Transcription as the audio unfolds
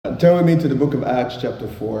Turn with me to the book of Acts chapter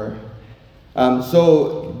 4.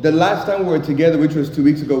 So the last time we were together, which was 2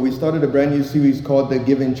 weeks ago, we started a brand new series called The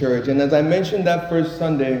Giving Church. And as I mentioned that first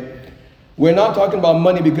Sunday, we're not talking about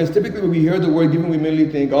money, because typically when we hear the word giving, we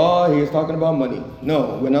immediately think, oh, he's talking about money.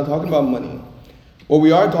 No, we're not talking about money. What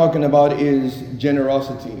we are talking about is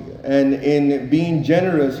generosity. And in being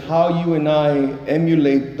generous, how you and I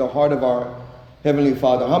emulate the heart of our Heavenly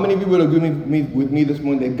Father. How many of you will agree with me this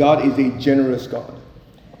morning that God is a generous God?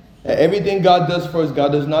 Everything God does for us,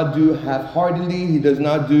 God does not do half-heartedly. He does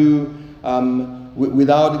not do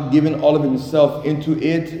without giving all of himself into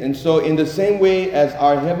it. And so in the same way as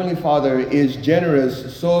our Heavenly Father is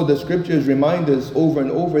generous, so the scriptures remind us over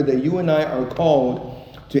and over that you and I are called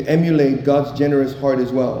to emulate God's generous heart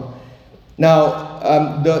as well. Now,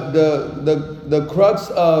 the crux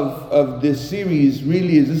of this series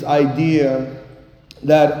really is this idea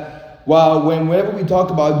that whenever we talk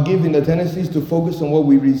about giving, the tendency is to focus on what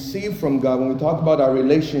we receive from God. When we talk about our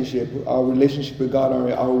relationship with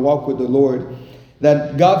God, our walk with the Lord,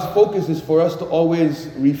 that God's focus is for us to always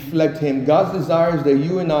reflect Him. God's desire is that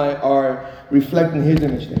you and I are reflecting His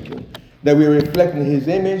image, that we're reflecting His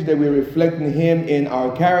image, that we're reflecting Him in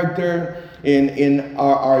our character, in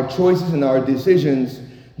our choices and our decisions.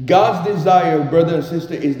 God's desire, brother and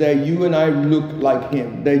sister, is that you and I look like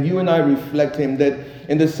Him, that you and I reflect Him, that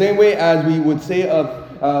in the same way as we would say of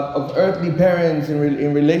earthly parents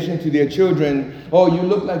in relation to their children, oh, you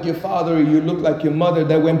look like your father, you look like your mother,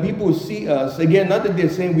 that when people see us, again, not that they're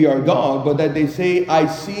saying we are God, but that they say, I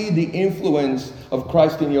see the influence of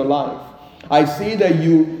Christ in your life. I see that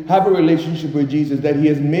you have a relationship with Jesus, that He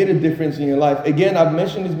has made a difference in your life. Again, I've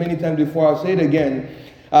mentioned this many times before, I'll say it again.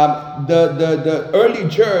 The early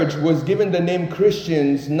church was given the name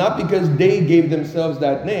Christians not because they gave themselves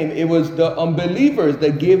that name. It was the unbelievers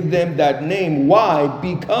that gave them that name. Why?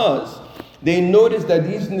 Because they noticed that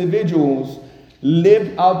these individuals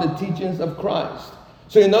lived out the teachings of Christ.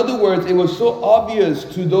 So in other words, it was so obvious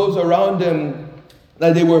to those around them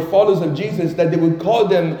that they were followers of Jesus that they would call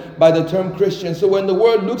them by the term Christian. So when the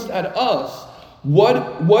world looks at us,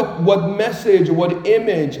 what message, what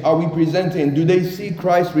image are we presenting? Do they see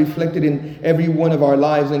Christ reflected in every one of our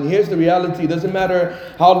lives? And here's the reality. It doesn't matter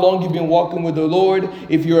how long you've been walking with the Lord.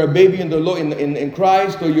 If you're a baby in the Lord, in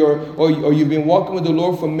Christ, or you've been walking with the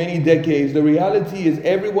Lord for many decades, the reality is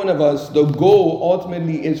every one of us, the goal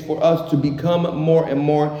ultimately is for us to become more and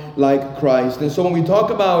more like Christ. And so when we talk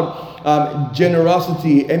about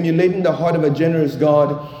generosity, emulating the heart of a generous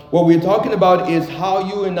God, what we're talking about is how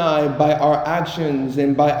you and I, by our actions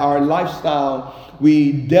and by our lifestyle,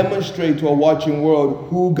 we demonstrate to a watching world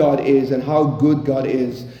who God is and how good God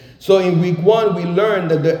is. So in week 1, we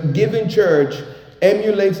learned that the Giving Church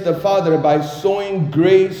emulates the Father by showing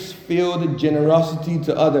grace-filled generosity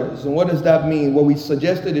to others. And what does that mean? What we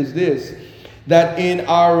suggested is this, that in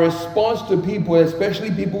our response to people,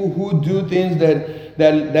 especially people who do things that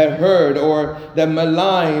hurt or that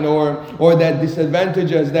malign or that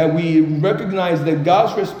disadvantage us, that we recognize that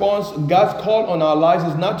God's response, God's call on our lives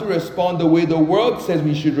is not to respond the way the world says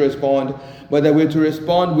we should respond, but that we're to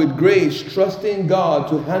respond with grace, trusting God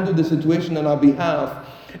to handle the situation on our behalf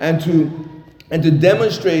and to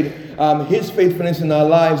demonstrate His faithfulness in our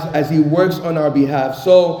lives as He works on our behalf.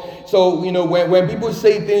 So you know, when people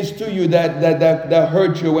say things to you that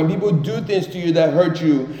hurt you, when people do things to you that hurt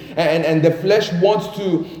you, and the flesh wants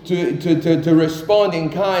to respond in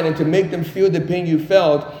kind and to make them feel the pain you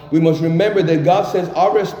felt, we must remember that God says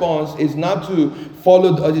our response is not to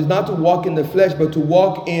walk in the flesh, but to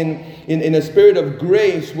walk in a spirit of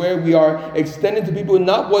grace, where we are extending to people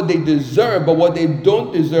not what they deserve, but what they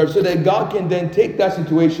don't deserve, so that God can then take that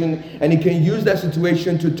situation and He can use that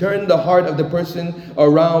situation to turn the heart of the person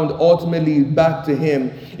around, ultimately back to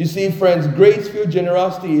Him. You see, friends, grace-filled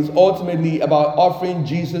generosity is ultimately about offering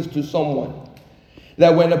Jesus to someone.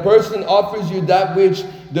 That when a person offers you that which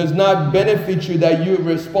does not benefit you, that you in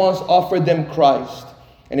response offer them Christ.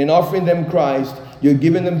 And in offering them Christ, you're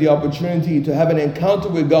giving them the opportunity to have an encounter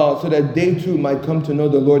with God so that they too might come to know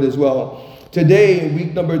the Lord as well. Today, in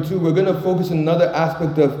week number 2, we're going to focus on another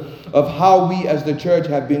aspect of how we as the church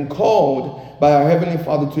have been called by our Heavenly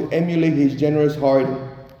Father to emulate His generous heart.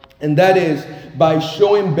 And that is by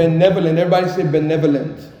showing benevolent. Everybody say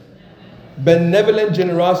benevolent. Benevolent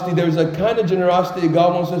generosity. There is a kind of generosity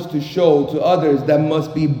God wants us to show to others that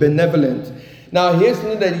must be benevolent. Now, here's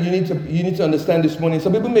something that you need to understand this morning.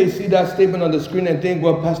 Some people may see that statement on the screen and think,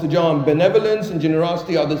 well, Pastor John, benevolence and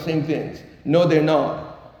generosity are the same things. No, they're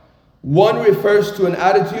not. One refers to an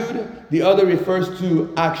attitude, the other refers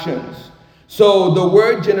to actions. So the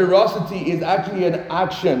word generosity is actually an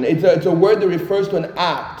action. It's a word that refers to an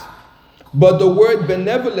act. But the word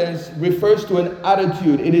benevolence refers to an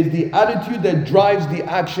attitude. It is the attitude that drives the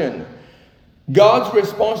action. God's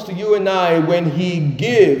response to you and I when He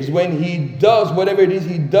gives, when He does whatever it is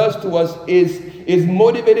He does to us is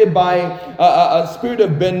motivated by a spirit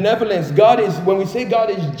of benevolence. When we say God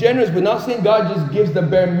is generous, we're not saying God just gives the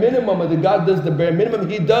bare minimum or that God does the bare minimum.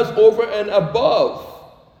 He does over and above.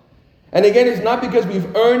 And again, it's not because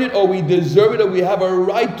we've earned it or we deserve it or we have a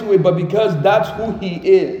right to it, but because that's who He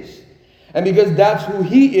is. And because that's who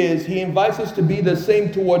He is, He invites us to be the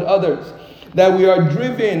same toward others. That we are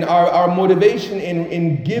driven, our motivation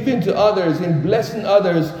in giving to others, in blessing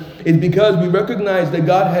others, is because we recognize that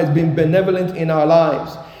God has been benevolent in our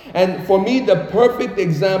lives. And for me, the perfect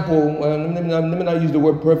example, well, let me not use the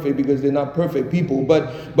word perfect because they're not perfect people, but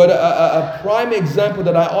a prime example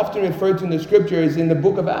that I often refer to in the scripture is in the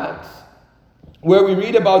book of Acts, where we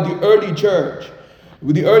read about the early church.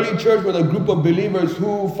 The early church were a group of believers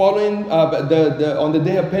who, following on the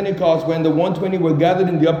day of Pentecost, when the 120 were gathered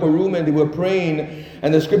in the upper room and they were praying,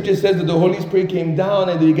 and the scripture says that the Holy Spirit came down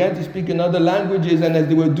and they began to speak in other languages, and as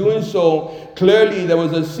they were doing so, clearly there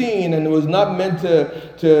was a scene, and it was not meant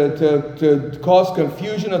to cause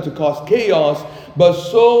confusion or to cause chaos, but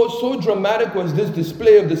so dramatic was this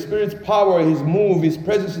display of the Spirit's power, His move, His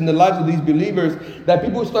presence in the lives of these believers, that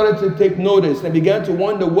people started to take notice and began to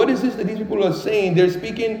wonder, what is this that these people are saying? They're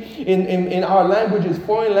speaking in our languages,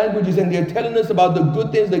 foreign languages, and they're telling us about the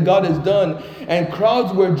good things that God has done. And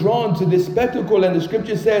crowds were drawn to this spectacle, and the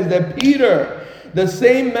scripture says that Peter, the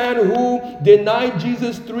same man who denied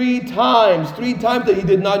Jesus three times that he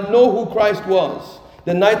did not know who Christ was,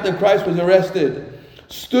 the night that Christ was arrested,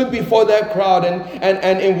 stood before that crowd,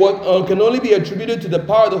 and in what can only be attributed to the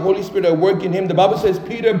power of the Holy Spirit at work in him, the Bible says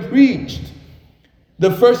Peter preached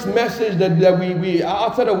the first message that we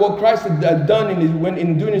outside of what Christ had done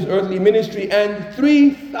in doing His earthly ministry, and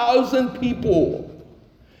 3,000 people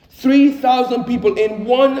in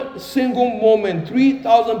one single moment,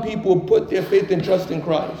 3,000 people put their faith and trust in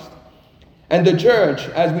Christ. And the church,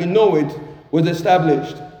 as we know it, was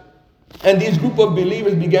established. And these group of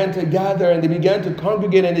believers began to gather, and they began to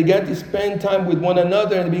congregate, and they began to spend time with one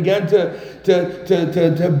another, and they began to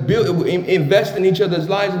build, invest in each other's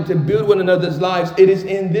lives and to build one another's lives. It is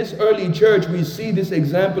in this early church we see this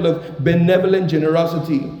example of benevolent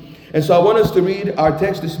generosity. And so I want us to read our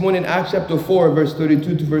text this morning, Acts chapter 4, verse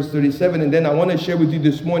 32 to verse 37. And then I want to share with you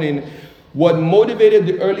this morning what motivated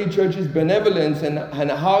the early church's benevolence and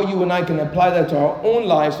how you and I can apply that to our own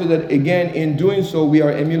lives, so that, again, in doing so, we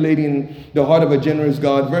are emulating the heart of a generous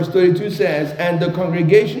God. Verse 32 says, "And the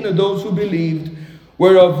congregation of those who believed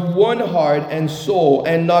were of one heart and soul,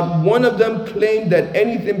 and not one of them claimed that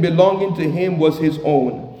anything belonging to him was his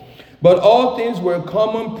own, but all things were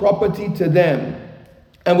common property to them.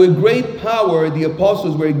 And with great power the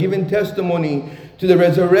apostles were given testimony to the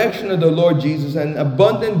resurrection of the Lord Jesus, and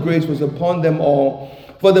abundant grace was upon them all.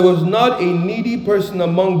 For there was not a needy person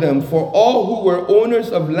among them, for all who were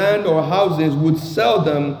owners of land or houses would sell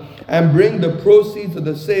them and bring the proceeds of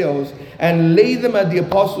the sales and lay them at the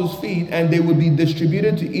apostles' feet, and they would be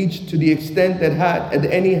distributed to each to the extent that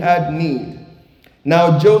any had need.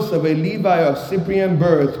 Now Joseph, a Levi of Cyprian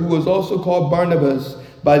birth, who was also called Barnabas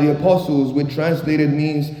by the apostles, which translated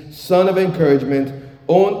means son of encouragement,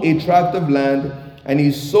 owned a tract of land, and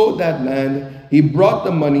he sold that land. He brought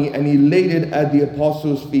the money and he laid it at the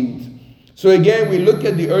apostles' feet." So again, we look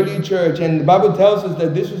at the early church, and the Bible tells us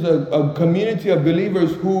that this was a community of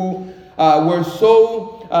believers who were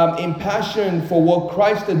so impassioned for what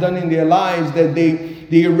Christ had done in their lives that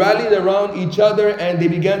they rallied around each other, and they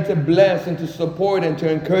began to bless and to support and to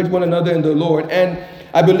encourage one another in the Lord. And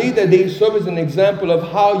I believe that they serve as an example of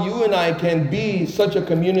how you and I can be such a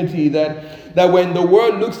community that when the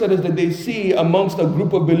world looks at us, that they see amongst a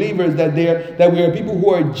group of believers that we are people who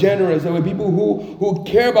are generous, that we're people who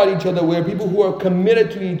care about each other, we're people who are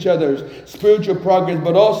committed to each other's spiritual progress,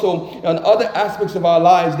 but also on other aspects of our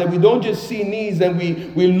lives, that we don't just see needs and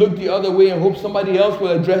we look the other way and hope somebody else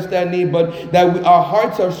will address that need, but that our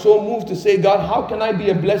hearts are so moved to say, God, how can I be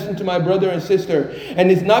a blessing to my brother and sister?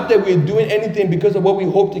 And it's not that we're doing anything because of what we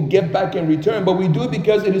hope to get back in return, but we do it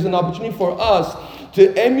because it is an opportunity for us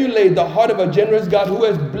to emulate the heart of a generous God who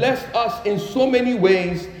has blessed us in so many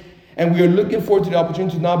ways, and we are looking forward to the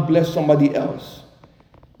opportunity to now bless somebody else.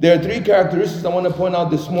 There are three characteristics I want to point out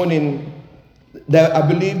this morning that I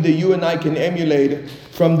believe that you and I can emulate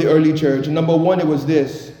from the early church. Number one, it was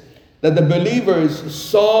this, that the believers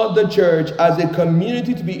saw the church as a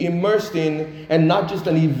community to be immersed in and not just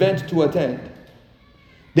an event to attend.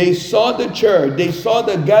 They saw the church, they saw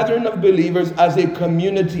the gathering of believers as a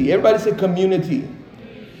community. Everybody say community.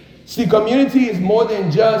 See, community is more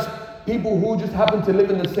than just people who just happen to live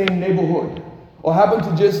in the same neighborhood, or happen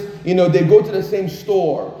to just, they go to the same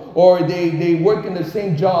store, or they work in the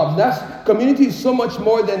same jobs. Community is so much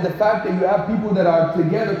more than the fact that you have people that are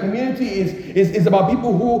together. Community is about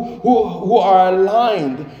people who are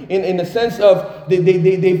aligned in the sense of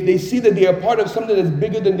they see that they are part of something that's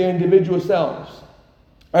bigger than their individual selves.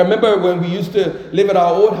 I remember when we used to live at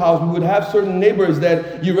our old house, we would have certain neighbors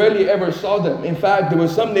that you rarely ever saw them. In fact, there were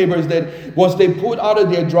some neighbors that once they pulled out of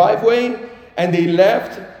their driveway and they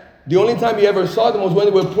left, the only time you ever saw them was when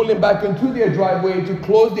they were pulling back into their driveway to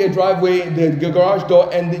close their driveway, the garage door,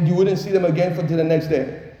 and you wouldn't see them again until the next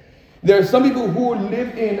day. There are some people who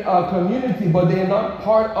live in a community, but they are not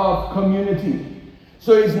part of community.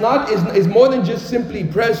 So it's more than just simply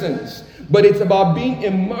presence, but it's about being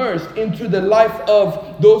immersed into the life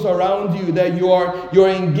of those around you, that you're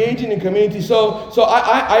engaging in community. So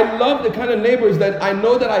I love the kind of neighbors that I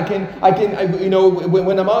know that I can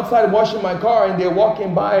when I'm outside washing my car and they're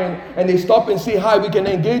walking by and they stop and say hi, we can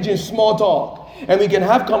engage in small talk. And we can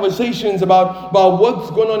have conversations about what's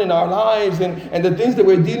going on in our lives and the things that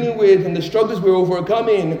we're dealing with and the struggles we're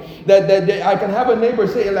overcoming. That I can have a neighbor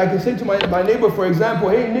say, I can say to my neighbor, for example,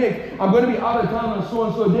 hey Nick, I'm going to be out of town on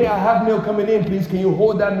so-and-so day. I have mail coming in. Please, can you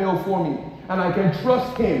hold that mail for me? And I can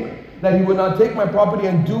trust him that he will not take my property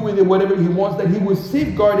and do with it whatever he wants, that he will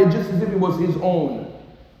safeguard it just as if it was his own.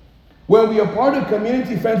 When we are part of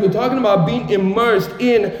community, friends, we're talking about being immersed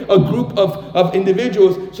in a group of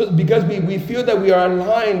individuals, because we feel that we are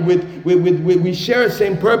aligned we share the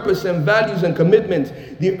same purpose and values and commitments.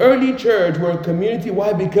 The early church were a community.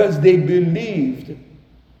 Why? Because they believed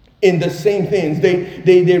in the same things.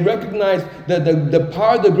 They recognized the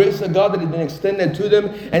power, the grace of God that had been extended to them,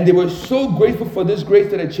 and they were so grateful for this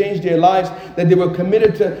grace that had changed their lives, that they were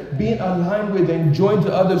committed to being aligned with and joined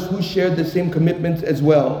to others who shared the same commitments as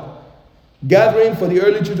well. Gathering for the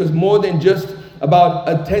early church was more than just about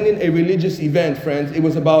attending a religious event, friends. It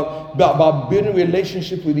was about building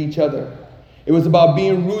relationships with each other. It was about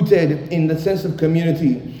being rooted in the sense of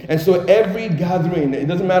community. And so every gathering, it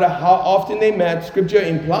doesn't matter how often they met, Scripture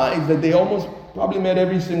implies that they almost probably met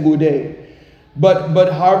every single day.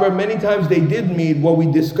 But however many times they did meet, what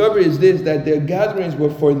we discover is this, that their gatherings were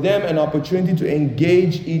for them an opportunity to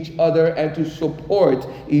engage each other and to support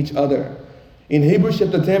each other. In Hebrews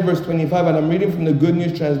chapter 10, verse 25, and I'm reading from the Good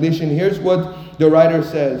News Translation, here's what the writer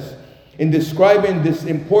says. In describing this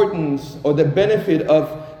importance or the benefit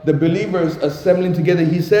of the believers assembling together,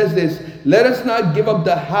 he says this: let us not give up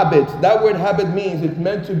the habit. That word habit means it's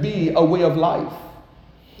meant to be a way of life.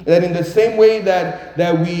 That in the same way that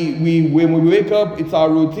we when we wake up, it's our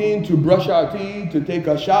routine to brush our teeth, to take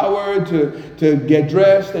a shower, to get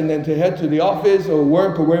dressed, and then to head to the office or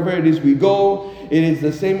work or wherever it is we go. It is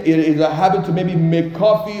the same. It is a habit to maybe make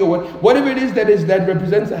coffee or whatever it is that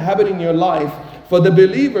represents a habit in your life. For the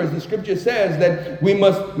believers, the Scripture says that we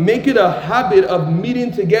must make it a habit of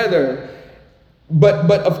meeting together. But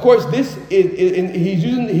of course, he's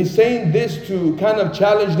saying this to kind of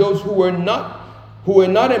challenge those who were not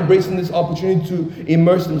embracing this opportunity to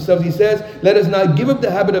immerse themselves. He says, let us not give up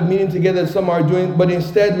the habit of meeting together as some are doing, but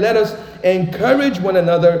instead let us encourage one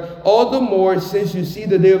another, all the more since you see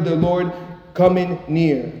the day of the Lord coming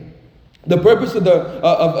near. The purpose of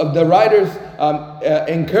the writer's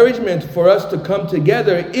encouragement for us to come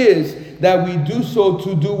together is that we do so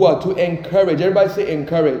to do what? To encourage. Everybody say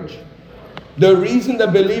encourage. The reason the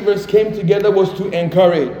believers came together was to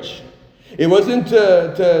encourage. It wasn't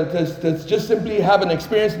to just simply have an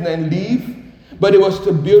experience and then leave, but it was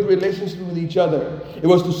to build relationships with each other. It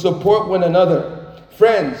was to support one another.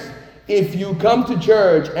 Friends, if you come to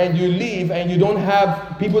church and you leave and you don't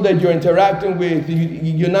have people that you're interacting with,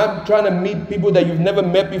 you're not trying to meet people that you've never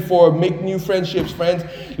met before, make new friendships, friends,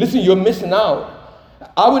 listen, you're missing out.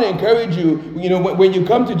 I would encourage you, when you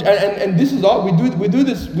come to, and this is all, we do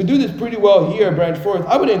this pretty well here at Branch Forest.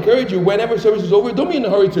 I would encourage you, whenever service is over, don't be in a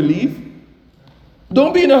hurry to leave.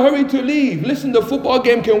 Don't be in a hurry to leave. Listen, the football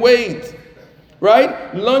game can wait.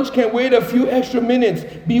 Right? Lunch can wait a few extra minutes.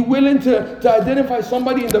 Be willing to identify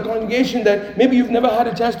somebody in the congregation that maybe you've never had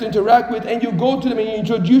a chance to interact with, and you go to them and you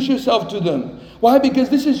introduce yourself to them. Why? Because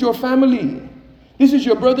this is your family. This is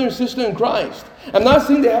your brother and sister in Christ. I'm not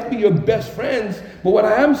saying they have to be your best friends, but what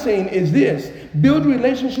I am saying is this: build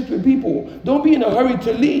relationships with people. Don't be in a hurry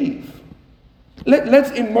to leave. Let's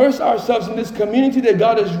immerse ourselves in this community that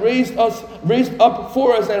God has raised up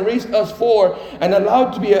for us and raised us for, and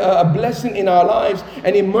allowed to be a blessing in our lives,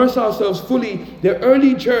 and immerse ourselves fully. The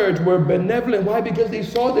early church were benevolent. Why? Because they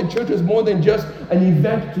saw the church as more than just an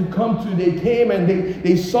event to come to. They came and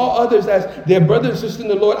they saw others as their brothers and sisters in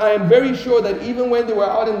the Lord. I am very sure that even when they were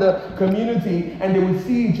out in the community and they would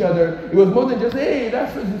see each other, it was more than just, hey,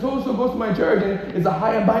 that's so goes to my church and it's a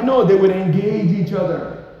high and by. No, they would engage each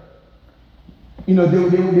other. They would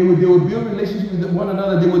build relationships with one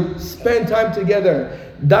another. They would spend time together.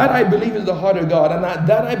 That, I believe, is the heart of God. And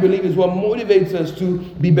that I believe, is what motivates us to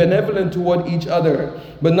be benevolent toward each other.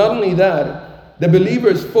 But not only that, the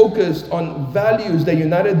believers focused on values that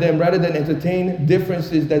united them rather than entertain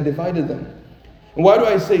differences that divided them. And why do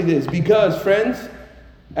I say this? Because, friends,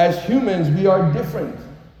 as humans, we are different.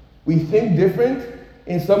 We think different.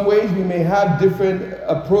 In some ways, we may have different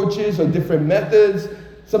approaches or different methods.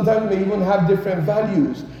 Sometimes we may even have different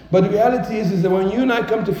values. But the reality is that when you and I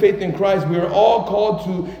come to faith in Christ, we are all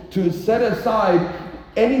called to set aside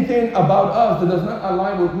anything about us that does not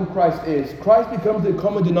align with who Christ is. Christ becomes the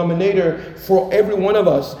common denominator for every one of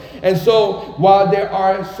us. And so, while there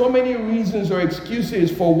are so many reasons or excuses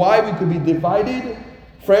for why we could be divided,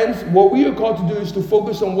 friends, what we are called to do is to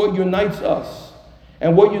focus on what unites us.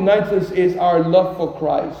 And what unites us is our love for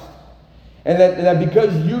Christ. And that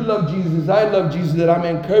because you love Jesus, I love Jesus, that I'm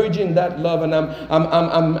encouraging that love, and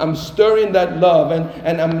I'm stirring that love,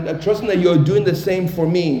 and I'm trusting that you're doing the same for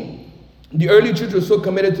me. The early church was so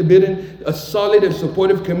committed to building a solid and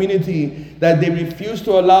supportive community that they refused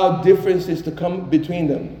to allow differences to come between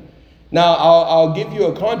them. Now, I'll give you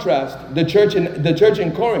a contrast. The church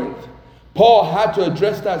in Corinth, Paul had to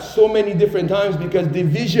address that so many different times because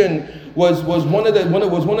division was one of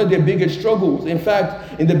their biggest struggles. In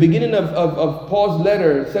fact, in the beginning of Paul's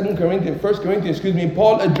letter, 1 Corinthians,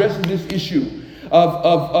 Paul addresses this issue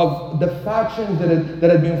of the factions that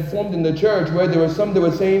had been formed in the church, where there were some that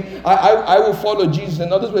were saying, I will follow Jesus,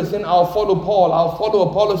 and others were saying, I'll follow Paul, I'll follow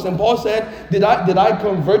Apollos. And Paul said, did I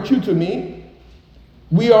convert you to me?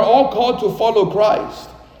 We are all called to follow Christ.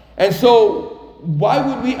 And so, why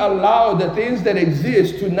would we allow the things that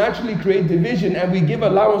exist to naturally create division, and we give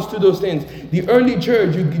allowance to those things? The early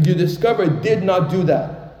church, you discover, did not do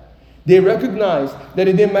that. They recognized that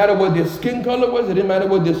it didn't matter what their skin color was, it didn't matter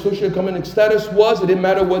what their socioeconomic status was, it didn't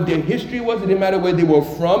matter what their history was, it didn't matter where they were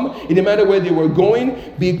from, it didn't matter where they were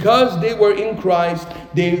going. Because they were in Christ,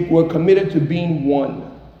 they were committed to being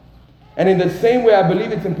one. And in the same way, I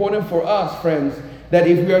believe it's important for us, friends, that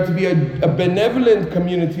if we are to be a benevolent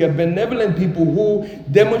community, a benevolent people who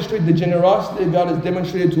demonstrate the generosity that God has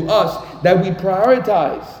demonstrated to us, that we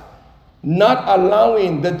prioritize not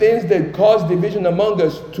allowing the things that cause division among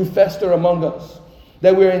us to fester among us.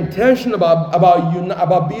 That we're intentional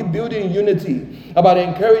about building unity, about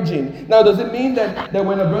encouraging. Now, does it mean that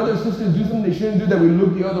when a brother or sister do something they shouldn't do, that we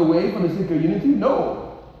look the other way for the sake of unity? No.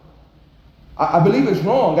 I believe it's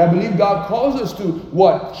wrong. I believe God calls us to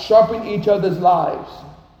what? Sharpen each other's lives.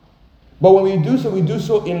 But when we do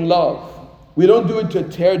so in love. We don't do it to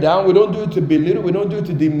tear down. We don't do it to belittle. We don't do it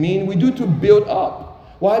to demean. We do it to build up.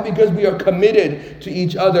 Why? Because we are committed to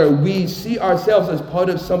each other. We see ourselves as part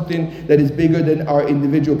of something that is bigger than our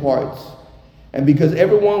individual parts. And because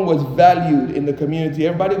everyone was valued in the community,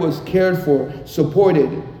 everybody was cared for,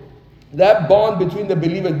 supported. That bond between the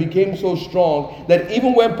believers became so strong that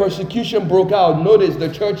even when persecution broke out, notice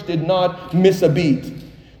the church did not miss a beat.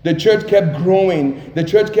 The church kept growing.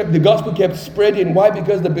 The gospel kept spreading. Why?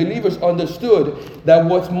 Because the believers understood that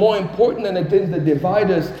what's more important than the things that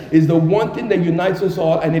divide us is the one thing that unites us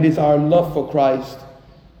all, and it is our love for Christ.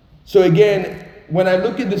 So again, when I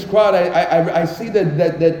look at this crowd, I see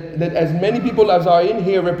that as many people as are in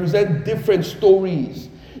here represent different stories,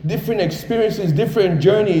 different experiences, different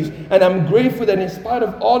journeys. And I'm grateful that in spite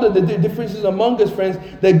of all of the differences among us, friends,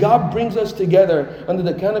 that God brings us together under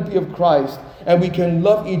the canopy of Christ. And we can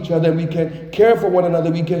love each other, and we can care for one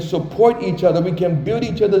another, we can support each other, we can build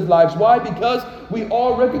each other's lives. Why? Because we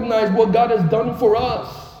all recognize what God has done for us.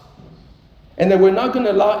 And that we're not going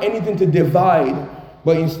to allow anything to divide,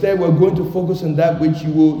 but instead we're going to focus on that which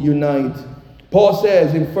will unite. Paul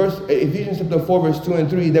says in Ephesians chapter 4, verse 2 and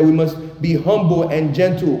 3, that we must be humble and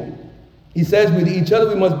gentle. He says with each other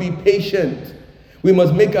we must be patient. We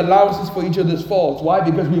must make allowances for each other's faults. Why?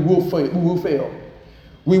 Because we will fail.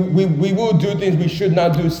 We will do things we should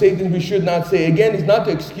not do, say things we should not say. Again, it's not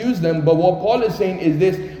to excuse them, but what Paul is saying is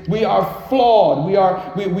this: we are flawed. We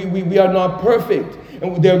are not perfect.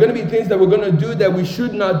 And there are going to be things that we're going to do that we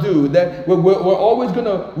should not do, that we're always going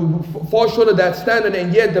to fall short of that standard.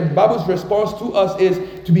 And yet the Bible's response to us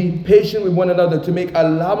is to be patient with one another, to make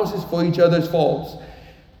allowances for each other's faults.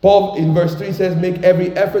 Paul in verse 3 says, make every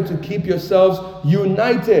effort to keep yourselves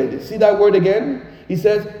united. See that word again? He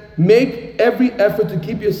says, make every effort to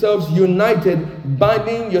keep yourselves united,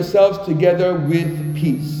 binding yourselves together with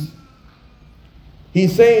peace.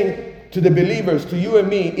 He's saying to the believers, to you and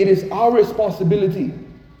me, it is our responsibility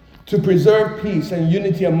to preserve peace and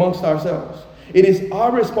unity amongst ourselves. It is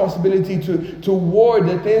our responsibility to ward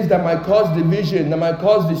the things that might cause division, that might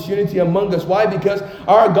cause disunity among us. Why? Because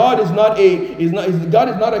our God is not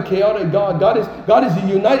a chaotic God. God is a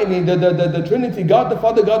united. I mean, the Trinity, God the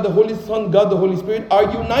Father, God the Holy Son, God the Holy Spirit are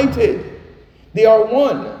united. They are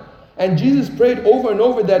one. And Jesus prayed over and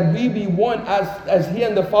over that we be one as He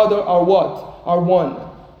and the Father are what? Are one.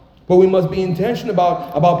 But we must be intentional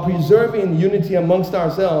about preserving unity amongst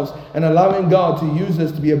ourselves and allowing God to use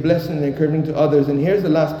us to be a blessing and encouragement to others. And here's the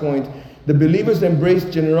last point. The believers embrace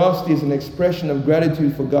generosity as an expression of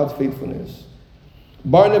gratitude for God's faithfulness.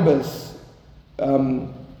 Barnabas,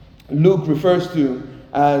 Luke refers to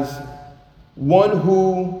as one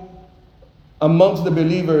who amongst the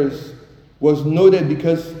believers was noted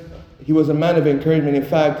because he was a man of encouragement. In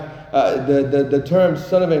fact, the term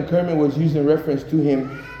son of encouragement was used in reference to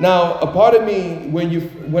him. Now, a part of me,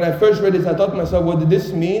 when I first read this, I thought to myself, what did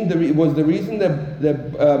this mean? Was the reason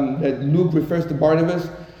that Luke refers to Barnabas,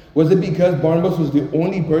 was it because Barnabas was the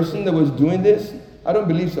only person that was doing this? I don't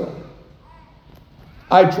believe so.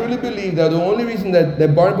 I truly believe that the only reason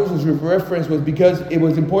that Barnabas was referenced was because it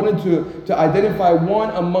was important to identify one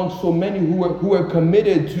amongst so many who were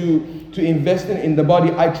committed to investing in the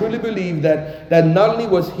body. I truly believe that not only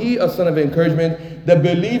was he a son of encouragement, the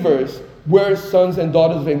believers were sons and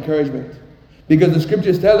daughters of encouragement. Because the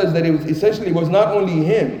scriptures tell us that it was not only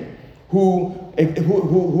him who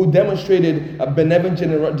demonstrated a benevolent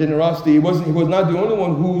generosity. He was not the only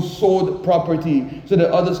one who sold property so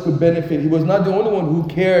that others could benefit. He was not the only one who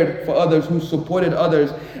cared for others, who supported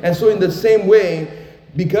others. And so in the same way,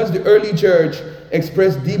 because the early church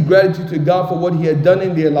expressed deep gratitude to God for what He had done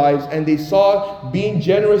in their lives, and they saw being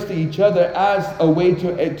generous to each other as a way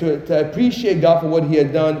to appreciate God for what He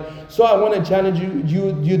had done. So I want to challenge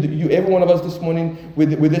you, every one of us this morning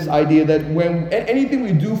with this idea that when anything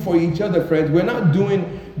we do for each other, friends, we're not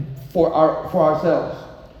doing for ourselves.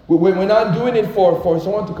 We're not doing it for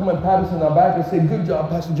someone to come and pat us on our back and say, good job,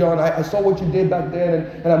 Pastor John, I saw what you did back then,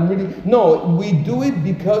 and I'm really... No, we do it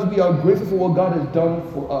because we are grateful for what God has done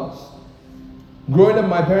for us. Growing up,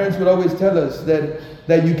 my parents would always tell us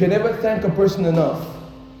that you can never thank a person enough.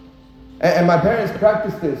 And my parents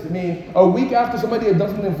practiced this. I mean, a week after somebody had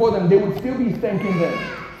done something for them, they would still be thanking them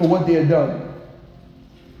for what they had done.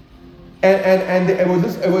 And it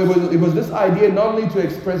was this idea not only to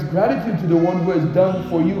express gratitude to the one who has done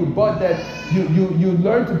for you, but that you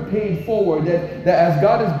learn to pay it forward, that as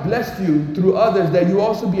God has blessed you through others, that you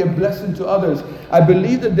also be a blessing to others. I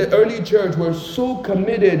believe that the early church were so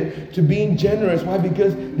committed to being generous. Why?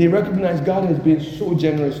 Because they recognize God has been so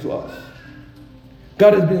generous to us.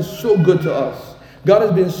 God has been so good to us. God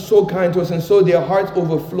has been so kind to us, and so their hearts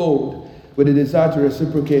overflowed with a desire to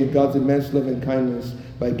reciprocate God's immense love and kindness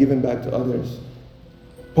by giving back to others.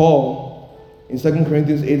 Paul, in 2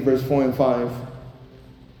 Corinthians 8, verse 4 and 5,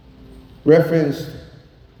 referenced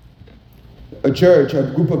a church,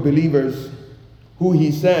 a group of believers, who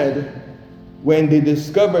he said, when they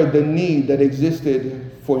discovered the need that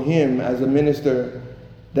existed for him as a minister,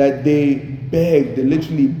 that they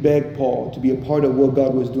literally begged Paul to be a part of what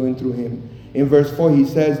God was doing through him. In verse 4, he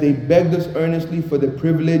says, they begged us earnestly for the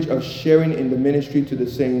privilege of sharing in the ministry to the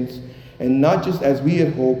saints, and not just as we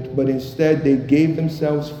had hoped, but instead they gave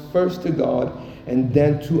themselves first to God and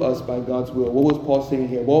then to us by God's will. What was Paul saying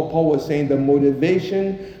here? Well, Paul was saying the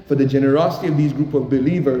motivation for the generosity of these group of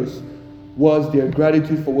believers was their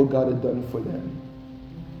gratitude for what God had done for them.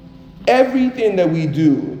 Everything that we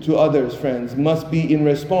do to others, friends, must be in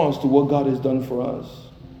response to what God has done for us.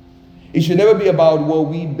 It should never be about what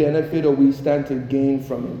we benefit or we stand to gain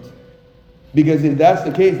from it. Because if that's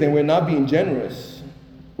the case, then we're not being generous.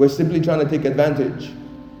 We're simply trying to take advantage.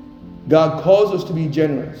 God calls us to be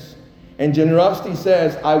generous. And generosity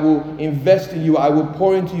says, I will invest in you, I will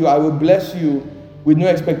pour into you, I will bless you with no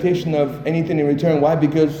expectation of anything in return. Why?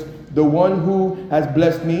 Because the one who has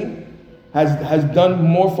blessed me has done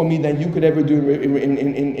more for me than you could ever do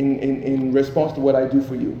in response to what I do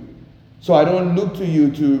for you. So I don't look to you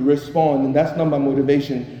to respond, and that's not my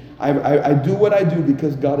motivation. I do what I do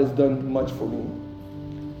because God has done much for me.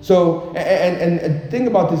 So, and think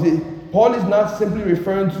about this. Paul is not simply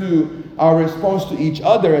referring to our response to each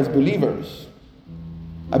other as believers.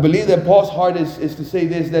 I believe that Paul's heart is to say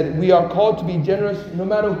this, that we are called to be generous no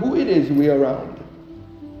matter who it is we are around.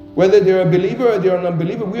 Whether they're a believer or they're an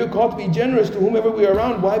unbeliever, we are called to be generous to whomever we are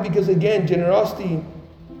around. Why? Because again, generosity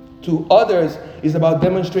to others is about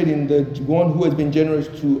demonstrating the one who has been generous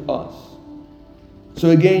to us. So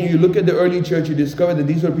again, you look at the early church, you discover that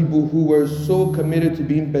these are people who were so committed to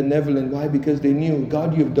being benevolent. Why? Because they knew,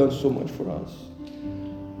 God, you have done so much for us.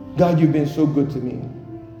 God, you've been so good to me.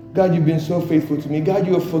 God, you've been so faithful to me. God,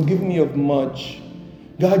 you have forgiven me of much.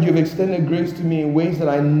 God, you have extended grace to me in ways that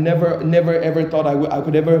I never ever thought I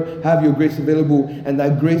could ever have your grace available. And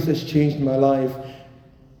that grace has changed my life.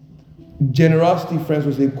 Generosity, friends,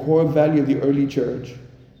 was the core value of the early church.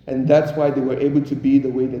 And that's why they were able to be the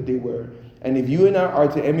way that they were. And if you and I are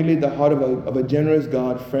to emulate the heart of a generous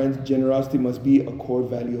God, friends, generosity must be a core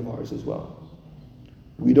value of ours as well.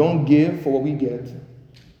 We don't give for what we get.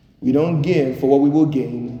 We don't give for what we will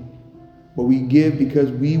gain. But we give because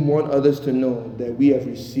we want others to know that we have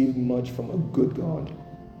received much from a good God.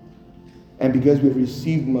 And because we've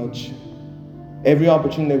received much, every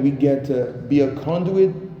opportunity that we get to be a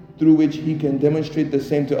conduit through which He can demonstrate the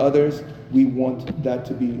same to others, we want that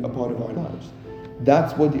to be a part of our lives.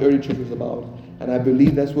 That's what the early church was about. And I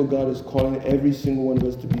believe that's what God is calling every single one of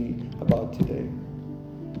us to be about today.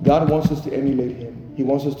 God wants us to emulate Him. He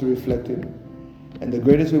wants us to reflect Him. And the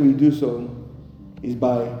greatest way we do so is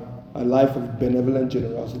by a life of benevolent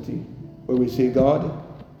generosity, where we say, God,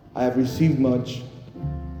 I have received much.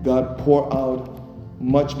 God, pour out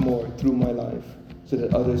much more through my life so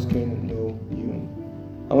that others can know You.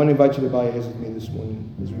 I want to invite you to bow your heads with me this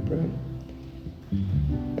morning as we pray.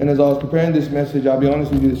 And as I was preparing this message, I'll be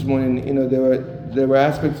honest with you this morning, there were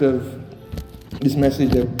aspects of this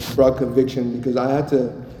message that brought conviction, because I had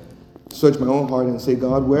to search my own heart and say,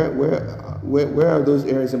 God, where are those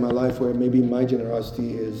areas in my life where maybe my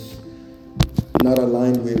generosity is not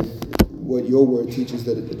aligned with what Your word teaches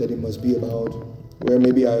that it must be about, where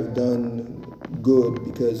maybe I've done good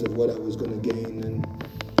because of what I was going to gain,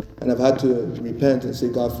 and I've had to repent and say,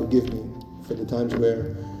 God, forgive me for the times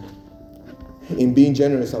where in being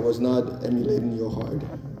generous I was not emulating Your heart.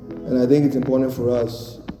 And I think it's important for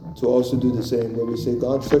us to also do the same, where we say,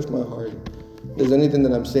 God, search my heart. If there's anything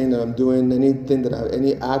that I'm saying, that I'm doing,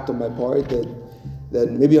 any act on my part that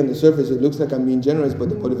maybe on the surface it looks like I'm being generous, but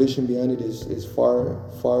the motivation behind it is far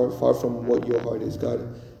from what Your heart is.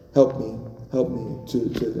 God, help me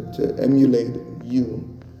to emulate You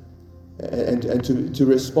and to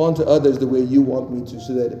respond to others the way You want me to,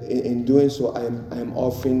 so that in doing so I am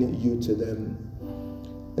offering You to them.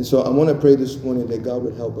 And so I want to pray this morning that God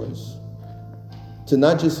would help us to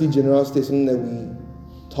not just see generosity as something that we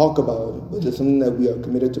talk about, but it's something that we are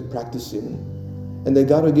committed to practicing. And that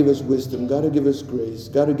God will give us wisdom, God will give us grace,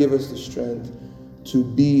 God will give us the strength to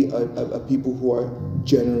be a people who are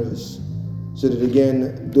generous, so that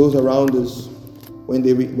again, those around us, when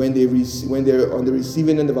they're on the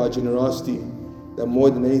receiving end of our generosity, that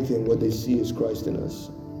more than anything, what they see is Christ in us.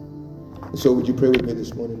 And so would you pray with me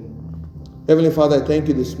this morning? Heavenly Father, I thank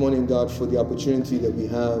You this morning, God, for the opportunity that we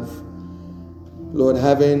have, Lord,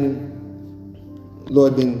 been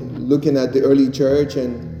looking at the early church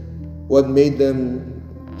and what made them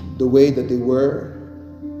the way that they were,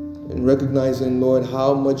 and recognizing, Lord,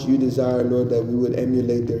 how much You desire, Lord, that we would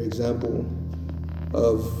emulate their example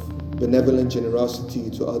of benevolent generosity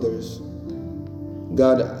to others.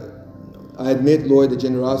 God, I admit, Lord, that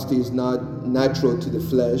generosity is not natural to the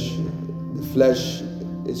flesh. The flesh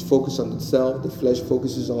is focused on itself. The flesh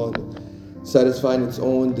focuses on satisfying its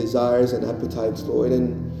own desires and appetites, Lord.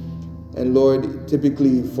 And Lord,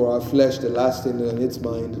 typically for our flesh, the last thing on its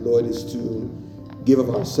mind, Lord, is to give of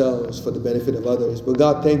ourselves for the benefit of others. But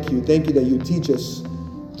God, thank You. Thank You that You teach us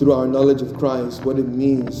through our knowledge of Christ what it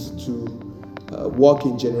means to walk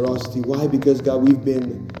in generosity. Why? Because God, we've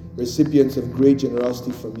been recipients of great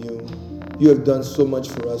generosity from You. You have done so much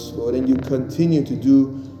for us, Lord, and You continue to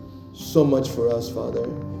do so much for us, Father.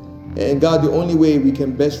 And God, the only way we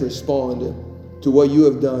can best respond to what You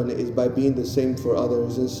have done is by being the same for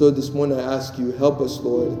others. And so this morning I ask You, help us,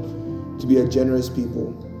 Lord, to be a generous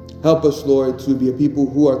people. Help us, Lord, to be a people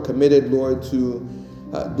who are committed, Lord, to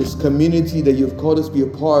this community that You've called us to be a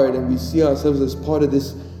part, and we see ourselves as part of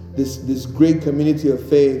this great community of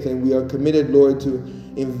faith, and we are committed, Lord, to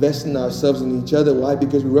invest in ourselves and each other. Why?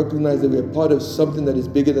 Because we recognize that we are part of something that is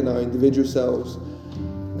bigger than our individual selves.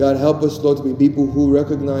 God, help us, Lord, to be people who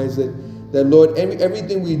recognize that Lord,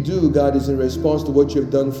 everything we do, God, is in response to what You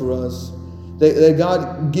have done for us. That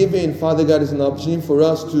God, giving, Father God, is an opportunity for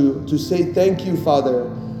us to say thank You, Father,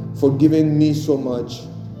 for giving me so much.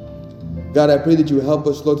 God, I pray that you will help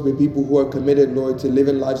us, Lord, to be people who are committed, Lord, to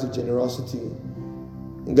living lives of generosity.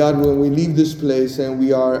 And God, when we leave this place and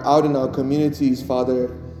we are out in our communities,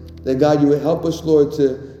 Father, that God, you will help us, Lord,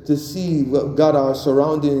 to see, God, our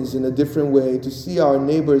surroundings in a different way, to see our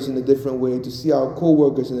neighbors in a different way, to see our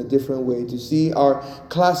co-workers in a different way, to see our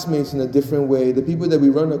classmates in a different way, the people that we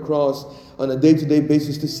run across on a day-to-day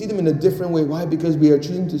basis, to see them in a different way. Why? Because we are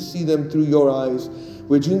choosing to see them through your eyes.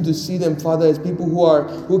 We're choosing to see them, Father, as people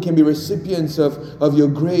who can be recipients of your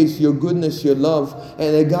grace, your goodness, your love.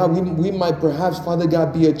 And God, we might perhaps, Father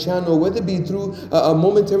God, be a channel, whether it be through a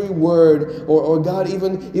momentary word or God,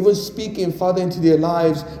 even speaking, Father, into their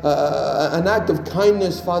lives, an act of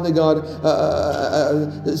kindness, Father God,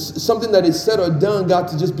 something that is said or done, God,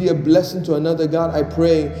 to just be a blessing to another. God, I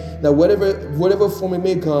pray that whatever form it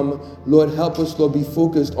may come, Lord, help us, Lord, be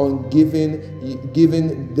focused on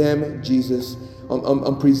giving them Jesus.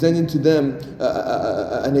 I'm presenting to them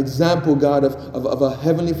an example, God, of a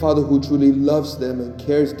Heavenly Father who truly loves them and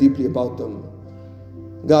cares deeply about them.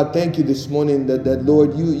 God, thank you this morning that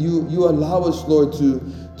Lord, you allow us, Lord,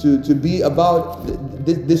 to be about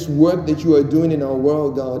this work that you are doing in our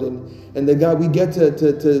world, God, and that, God, we get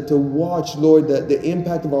to watch, Lord, the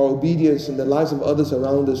impact of our obedience in the lives of others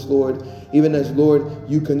around us, Lord, even as, Lord,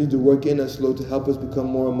 you continue to work in us, Lord, to help us become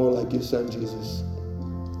more and more like your Son, Jesus.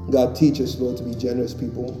 God, teach us, Lord, to be generous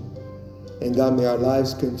people. And God, may our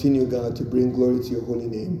lives continue, God, to bring glory to your holy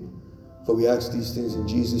name. For we ask these things in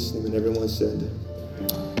Jesus' name, and everyone said,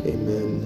 amen.